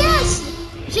going for a guest.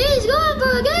 She's going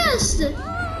for a guest.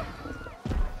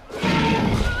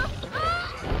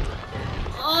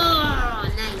 Oh,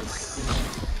 nice.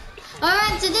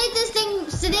 Alright, sedate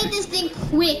this thing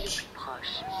quick.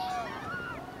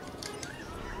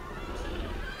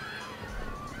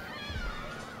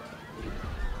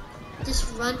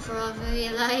 Just run for our very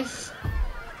life.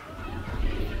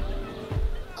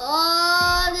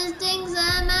 Oh, this thing's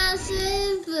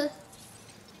massive.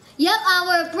 Yep,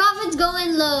 our profit's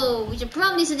going low. We should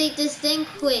probably sedate this thing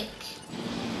quick.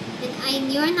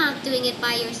 And you're not doing it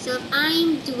by yourself.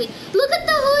 I'm doing. Look at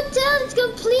the hotel. It's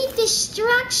complete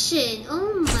distraction.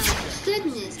 Oh my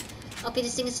goodness. Okay,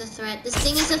 this thing is a threat. This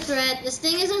thing is a threat. This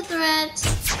thing is a threat.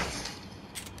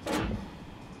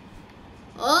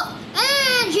 Oh,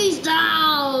 and she's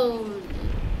down.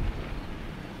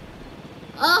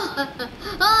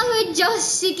 Oh, we're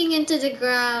just sinking into the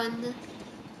ground.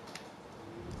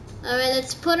 Alright,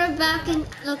 let's put her back in.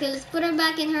 Okay, let's put her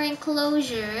back in her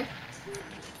enclosure.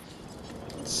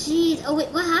 Jeez. Oh, wait,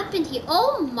 what happened here?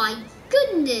 Oh my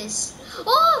goodness.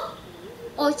 Oh!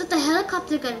 Oh, I thought the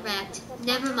helicopter got wrecked.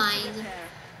 Never mind.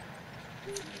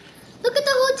 Look at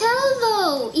the hotel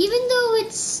though. Even though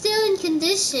it's still in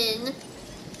condition,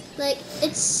 like,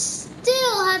 it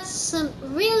still had some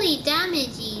really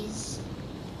damages.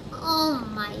 Oh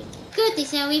my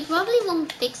goodness. Now, we probably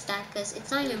won't fix that because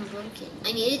it's not even broken.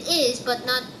 I mean, it is, but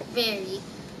not very.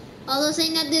 Although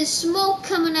saying that there's smoke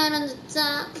coming out on the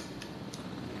top.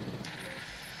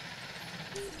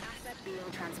 Asset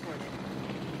being transported.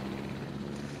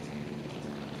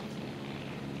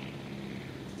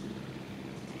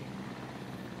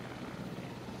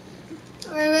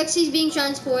 Alright, Rexy's being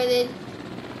transported.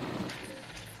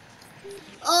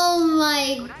 Oh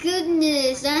my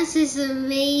goodness, that's just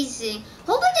amazing.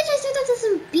 Hopefully the Triceratops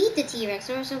doesn't beat the T-Rex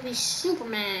or else he'll be super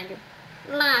mad.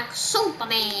 Like, super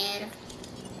mad.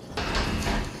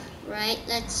 Right,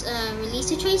 let's release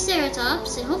the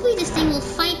Triceratops and hopefully this thing will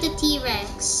fight the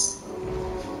T-Rex.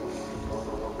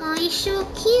 Oh, he's so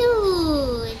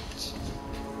cute.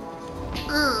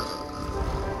 Oh.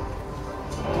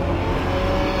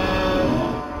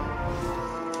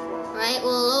 Right,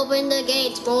 we'll open the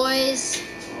gates, boys.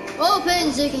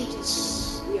 Open the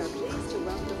gates. We are pleased to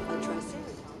welcome a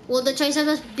Triceratops. Will the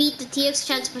Triceratops beat the T-Rex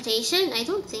transportation? I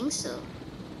don't think so.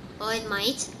 Oh, it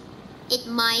might. It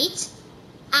might.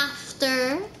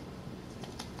 After.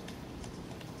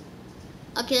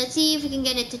 Okay, let's see if we can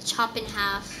get it to chop in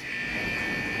half.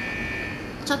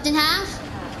 Chopped in half.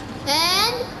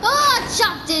 And. Oh,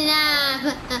 chopped in half.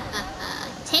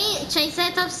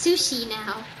 Triceratops sushi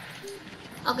now.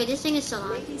 Okay, this thing is so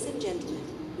long. Ladies and gentlemen,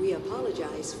 we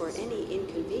apologize for any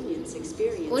inconvenience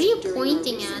experienced What are you during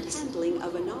pointing our recent at? handling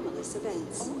of anomalous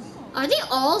events. Are they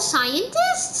all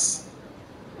scientists?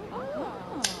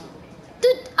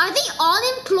 Dude, are they all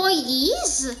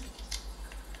employees?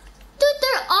 Dude,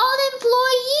 they're all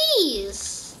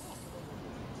employees.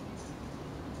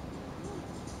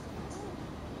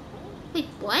 Wait,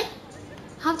 what?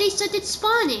 How have they started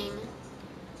spawning?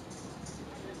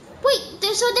 Wait,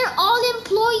 so they're all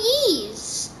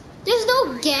employees. There's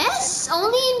no guests,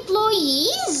 only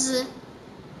employees.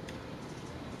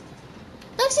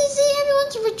 Let's see,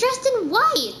 everyone's dressed in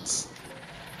white.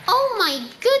 Oh my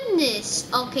goodness.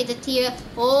 Okay, the T-Rex.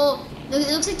 Oh,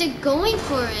 it looks like they're going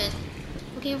for it.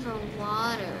 Looking for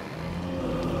water.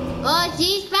 Oh,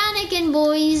 she's panicking,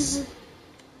 boys.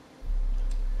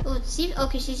 Oh, see,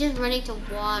 okay, she's just running to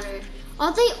water.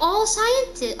 Are they all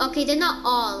scientists? Okay, they're not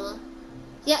all.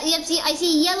 Yeah, yep, see, I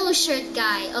see yellow shirt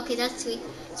guy. Okay, that's sweet.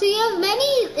 So you have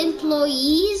many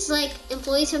employees, like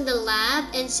employees from the lab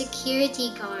and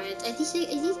security guards. Are these,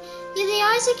 yeah, they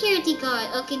are security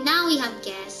guards. Okay, now we have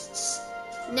guests.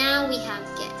 Now we have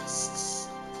guests.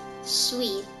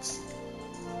 Sweet.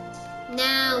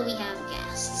 Now we have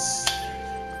guests.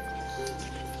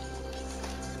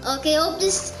 Okay, I hope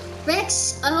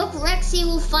Rexy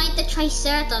will fight the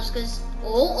Triceratops, because,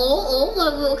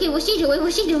 okay, what's she doing?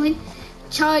 What's she doing?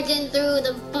 Charging through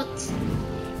the butt.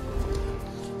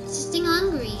 Is this thing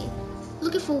hungry?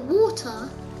 Looking for water?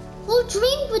 We'll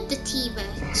drink with the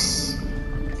T-Rex.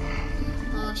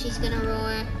 Oh, she's gonna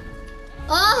roar.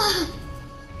 Oh!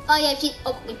 Oh yeah,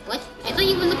 oh wait, what? I thought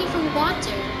you were looking for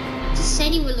water.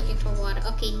 said you were looking for water.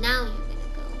 Okay, now you're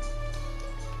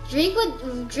gonna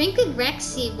go. Drink with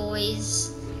Rexy,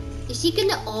 boys. Is he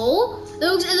gonna? Oh,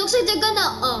 it looks like they're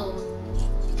gonna. Oh,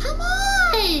 come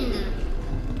on.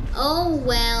 Oh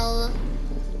well.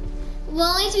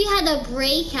 Well, at least we had a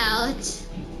breakout.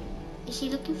 Is she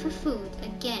looking for food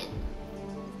again?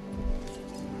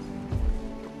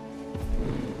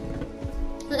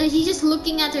 She's just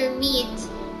looking at her meat.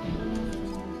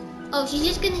 Oh, she's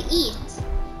just gonna eat.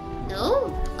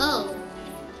 No? Oh.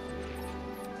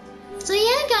 So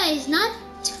yeah, guys, not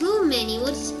too many.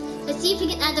 Let's see if we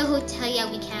can add a hotel. Yeah,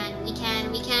 we can.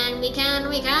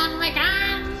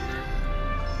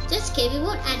 Just kidding, we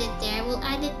won't add it there. We'll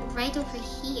add it right over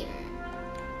here.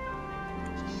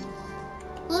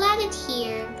 We'll add it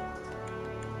here.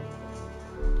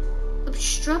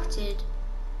 Obstructed.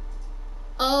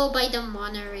 Oh, by the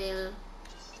monorail.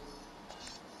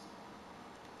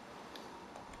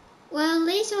 Well, at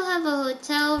least we'll have a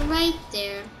hotel right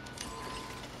there.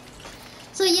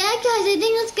 So yeah, guys, I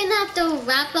think that's gonna have to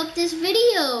wrap up this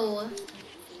video.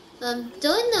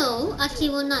 Don't know. Actually,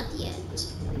 well, not yet.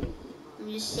 I'm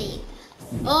just saying.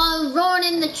 Oh, I'm roaring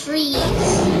in the trees.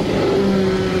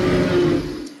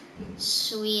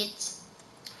 Sweet.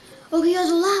 Okay, guys,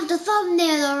 we'll have the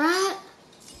thumbnail, alright?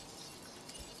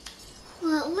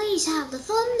 We'll at least have the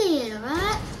thumbnail,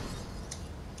 alright?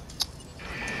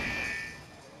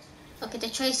 Okay, the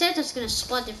Triceratops gonna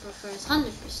spot it for first,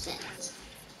 100%.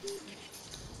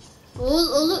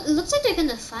 Oh, look, it looks like they're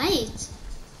gonna fight.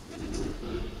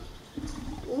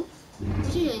 Oh, what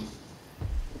are you doing?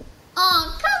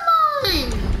 Oh, come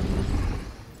on!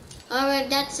 Alright,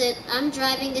 that's it. I'm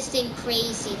driving this thing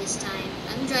crazy this time.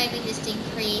 I'm driving this thing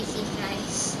crazy,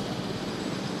 guys.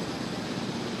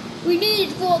 We need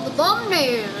it for the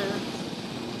thumbnail.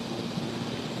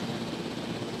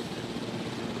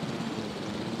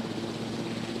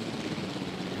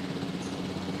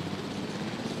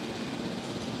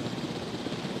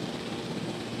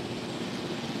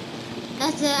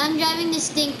 That's it. I'm driving this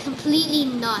thing completely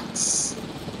nuts.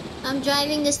 I'm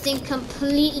driving this thing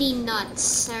completely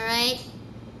nuts, alright?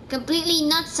 Completely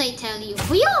nuts, I tell you.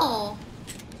 Yo!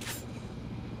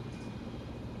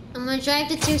 I'm gonna drive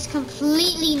the T.REX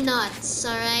completely nuts,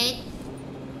 alright?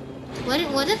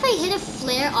 What if I hit a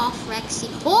flare off Rexy?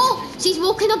 Oh! She's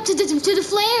woken up to the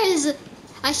flares!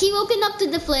 Has she woken up to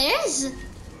the flares?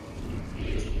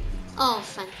 Oh,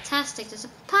 fantastic. There's a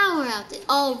power outage.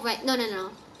 Oh, right. No.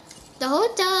 The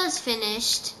hotel is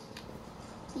finished.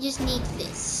 You just need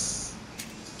this.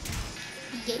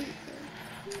 Yeah.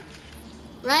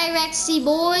 Right, Rexy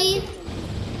boy.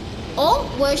 Oh,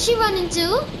 where's she running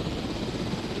to?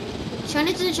 She's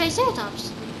running to the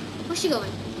Triceratops. Where's she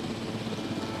going?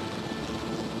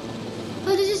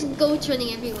 Oh, there's just goats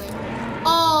running everywhere.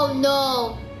 Oh,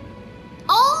 no.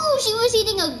 Oh, she was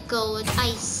eating a goat.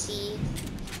 I see.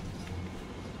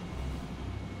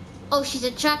 Oh, she's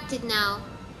attracted now.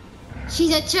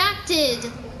 She's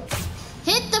attracted.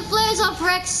 Hit the flares off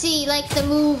Rexy like the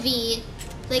movie.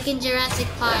 Like in Jurassic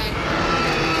Park.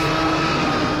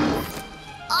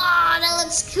 Oh, that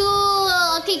looks cool.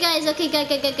 Okay, guys.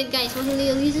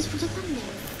 We'll use this for the thumbnail.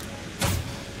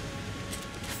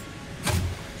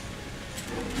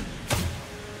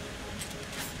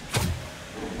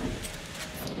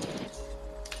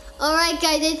 Alright,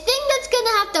 guys. I think that's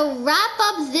gonna have to wrap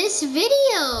up this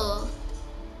video.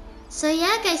 So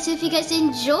yeah, guys. So if you guys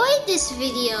enjoyed this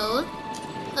video,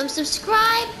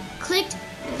 subscribe, click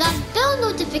that bell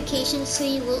notification so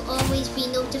you will always be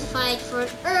notified for an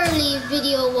early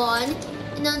video one.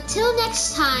 And until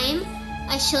next time,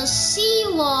 I shall see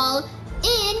you all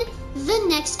in the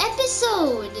next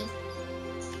episode.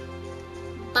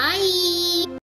 Bye!